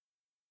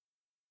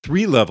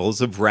Three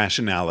levels of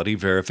rationality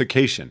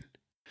verification.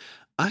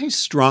 I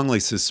strongly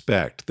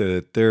suspect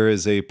that there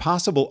is a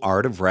possible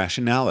art of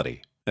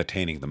rationality,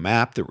 attaining the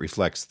map that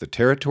reflects the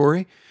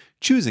territory,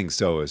 choosing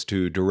so as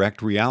to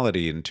direct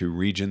reality into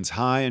regions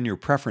high in your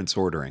preference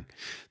ordering,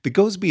 that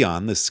goes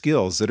beyond the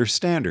skills that are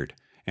standard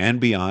and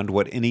beyond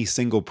what any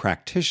single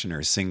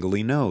practitioner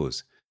singly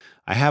knows.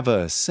 I have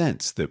a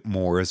sense that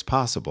more is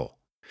possible.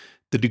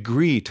 The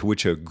degree to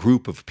which a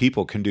group of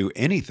people can do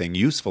anything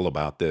useful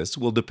about this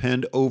will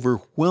depend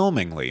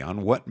overwhelmingly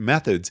on what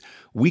methods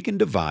we can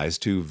devise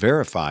to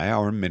verify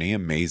our many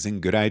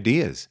amazing good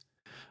ideas.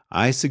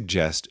 I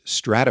suggest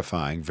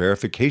stratifying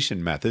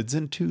verification methods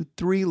into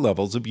three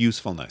levels of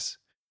usefulness: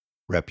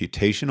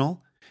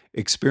 reputational,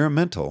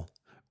 experimental,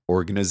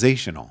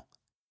 organizational.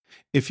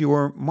 If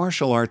your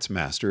martial arts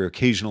master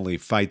occasionally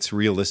fights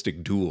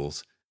realistic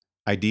duels,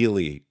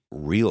 ideally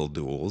real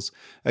duels,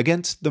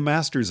 against the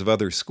masters of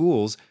other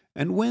schools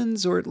and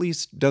wins or at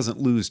least doesn't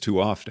lose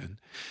too often,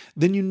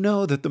 then you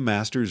know that the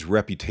master's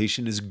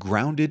reputation is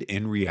grounded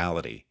in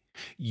reality.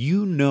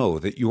 You know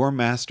that your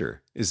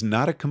master is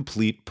not a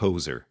complete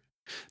poser.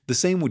 The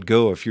same would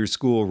go if your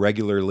school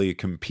regularly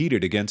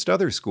competed against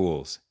other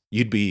schools.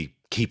 You'd be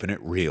keeping it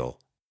real.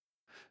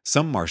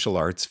 Some martial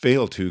arts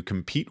fail to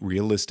compete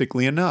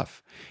realistically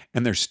enough,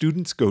 and their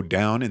students go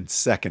down in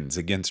seconds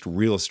against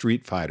real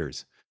street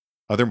fighters.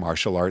 Other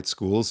martial arts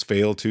schools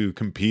fail to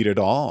compete at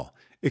all,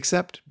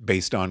 except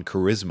based on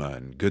charisma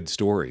and good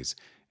stories,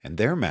 and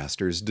their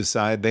masters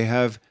decide they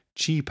have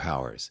chi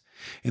powers.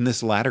 In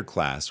this latter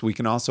class, we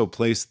can also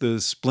place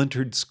the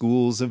splintered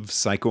schools of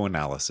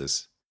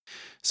psychoanalysis.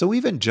 So,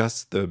 even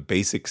just the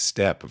basic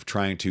step of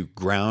trying to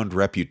ground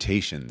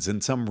reputations in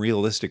some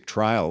realistic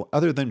trial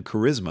other than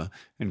charisma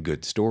and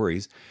good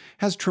stories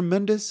has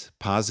tremendous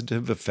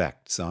positive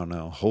effects on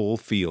a whole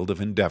field of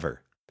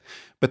endeavor.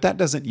 But that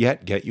doesn't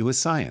yet get you a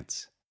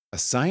science. A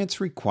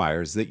science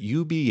requires that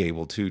you be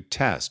able to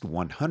test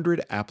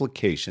 100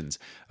 applications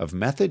of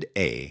method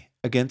A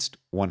against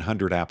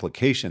 100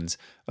 applications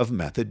of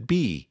method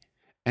B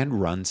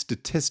and run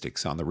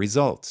statistics on the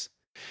results.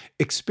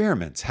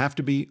 Experiments have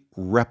to be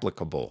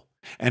replicable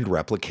and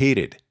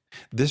replicated.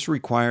 This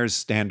requires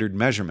standard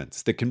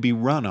measurements that can be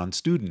run on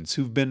students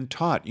who've been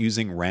taught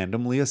using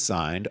randomly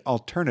assigned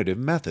alternative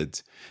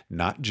methods,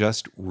 not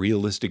just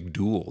realistic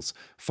duels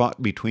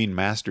fought between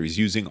masters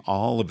using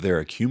all of their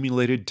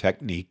accumulated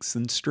techniques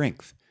and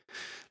strength.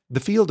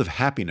 The field of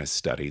happiness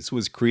studies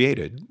was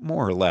created,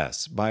 more or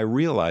less, by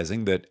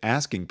realizing that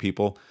asking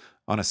people,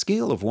 on a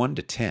scale of 1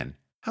 to 10,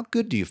 how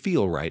good do you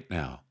feel right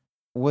now,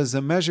 was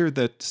a measure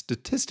that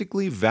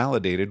statistically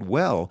validated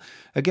well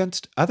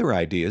against other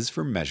ideas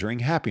for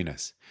measuring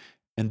happiness.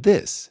 And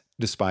this,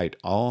 despite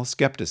all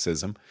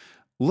skepticism,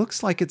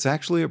 looks like it's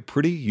actually a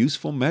pretty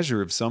useful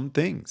measure of some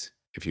things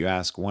if you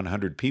ask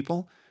 100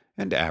 people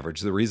and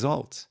average the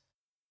results.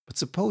 But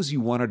suppose you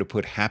wanted to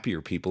put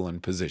happier people in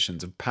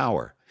positions of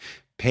power.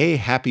 Pay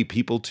happy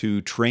people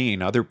to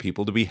train other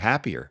people to be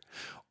happier,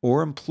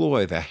 or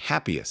employ the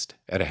happiest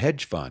at a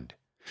hedge fund.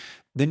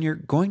 Then you're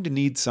going to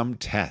need some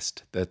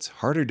test that's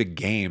harder to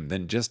game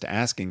than just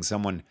asking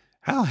someone,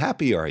 "How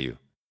happy are you?"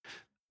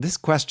 This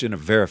question of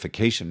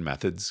verification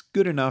methods,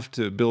 good enough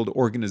to build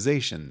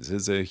organizations,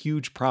 is a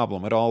huge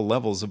problem at all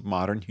levels of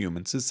modern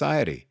human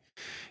society.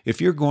 If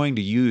you're going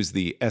to use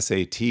the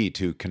SAT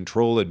to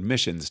control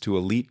admissions to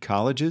elite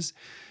colleges,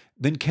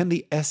 then can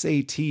the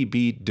SAT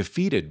be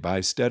defeated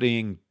by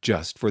studying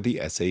just for the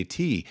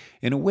SAT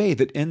in a way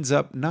that ends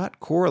up not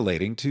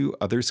correlating to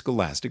other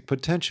scholastic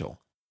potential?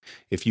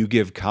 If you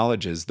give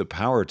colleges the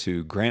power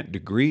to grant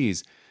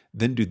degrees,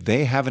 then do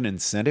they have an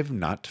incentive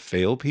not to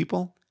fail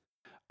people?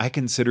 I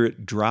consider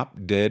it drop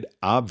dead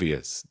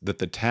obvious that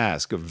the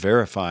task of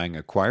verifying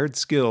acquired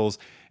skills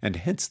and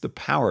hence the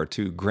power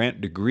to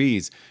grant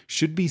degrees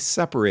should be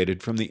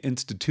separated from the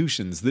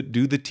institutions that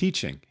do the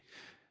teaching.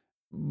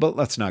 But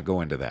let's not go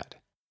into that.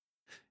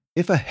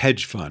 If a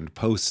hedge fund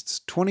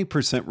posts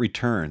 20%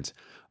 returns,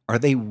 are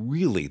they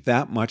really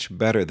that much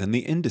better than the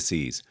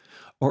indices?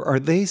 Or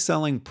are they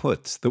selling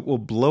puts that will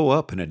blow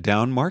up in a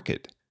down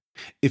market?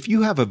 If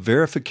you have a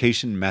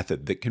verification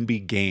method that can be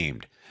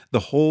gamed, the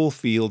whole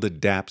field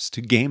adapts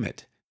to game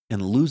it and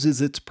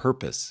loses its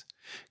purpose.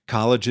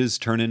 Colleges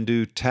turn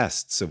into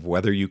tests of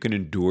whether you can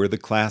endure the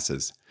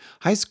classes.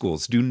 High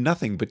schools do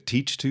nothing but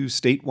teach to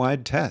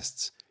statewide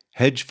tests.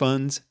 Hedge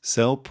funds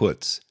sell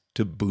puts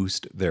to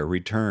boost their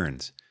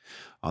returns.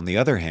 On the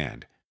other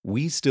hand,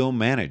 we still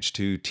manage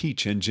to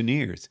teach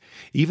engineers,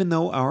 even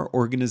though our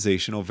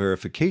organizational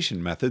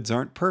verification methods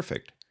aren't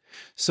perfect.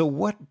 So,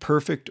 what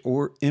perfect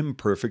or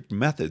imperfect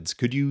methods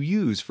could you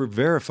use for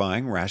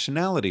verifying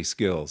rationality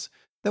skills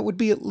that would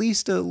be at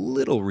least a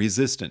little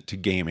resistant to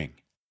gaming?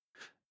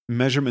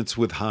 Measurements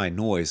with high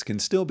noise can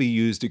still be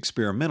used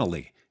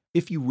experimentally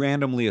if you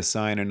randomly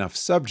assign enough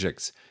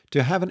subjects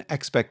to have an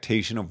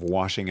expectation of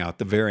washing out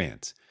the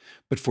variance.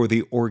 But for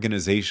the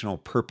organizational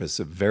purpose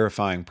of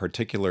verifying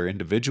particular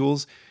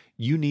individuals,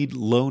 you need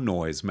low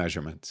noise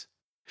measurements.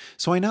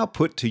 So I now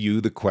put to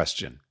you the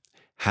question: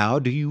 how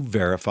do you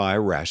verify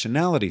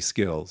rationality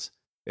skills?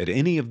 at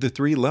any of the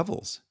three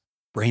levels.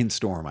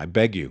 Brainstorm, I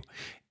beg you.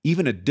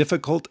 Even a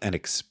difficult and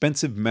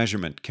expensive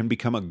measurement can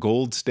become a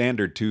gold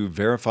standard to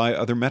verify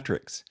other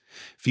metrics.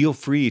 Feel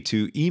free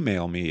to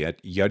email me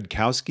at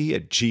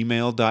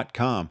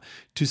yudkowski@gmail.com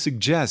to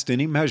suggest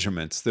any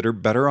measurements that are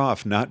better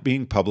off not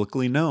being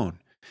publicly known,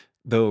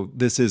 though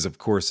this is, of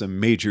course, a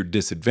major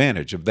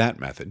disadvantage of that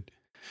method.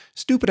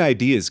 Stupid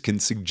ideas can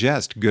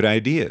suggest good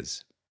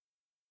ideas.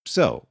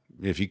 So,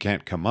 if you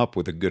can't come up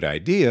with a good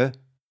idea,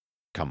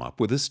 come up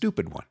with a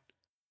stupid one.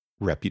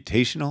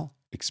 Reputational,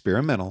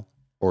 experimental,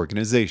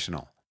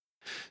 organizational.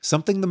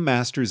 Something the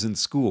masters in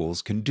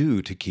schools can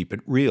do to keep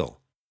it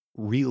real,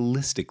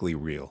 realistically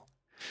real.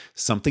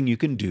 Something you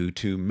can do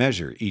to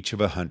measure each of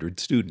 100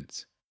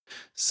 students.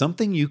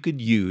 Something you could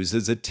use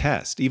as a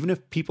test, even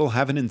if people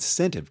have an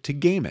incentive to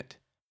game it.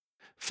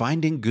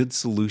 Finding good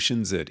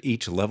solutions at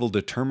each level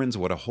determines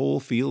what a whole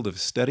field of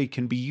study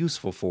can be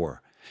useful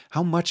for,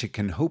 how much it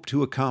can hope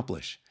to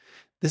accomplish.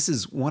 This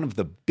is one of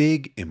the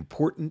big,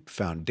 important,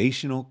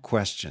 foundational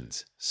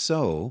questions.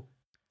 So,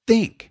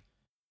 think.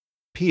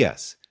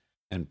 P.S.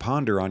 And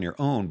ponder on your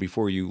own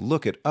before you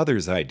look at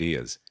others'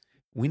 ideas.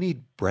 We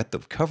need breadth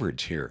of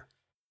coverage here.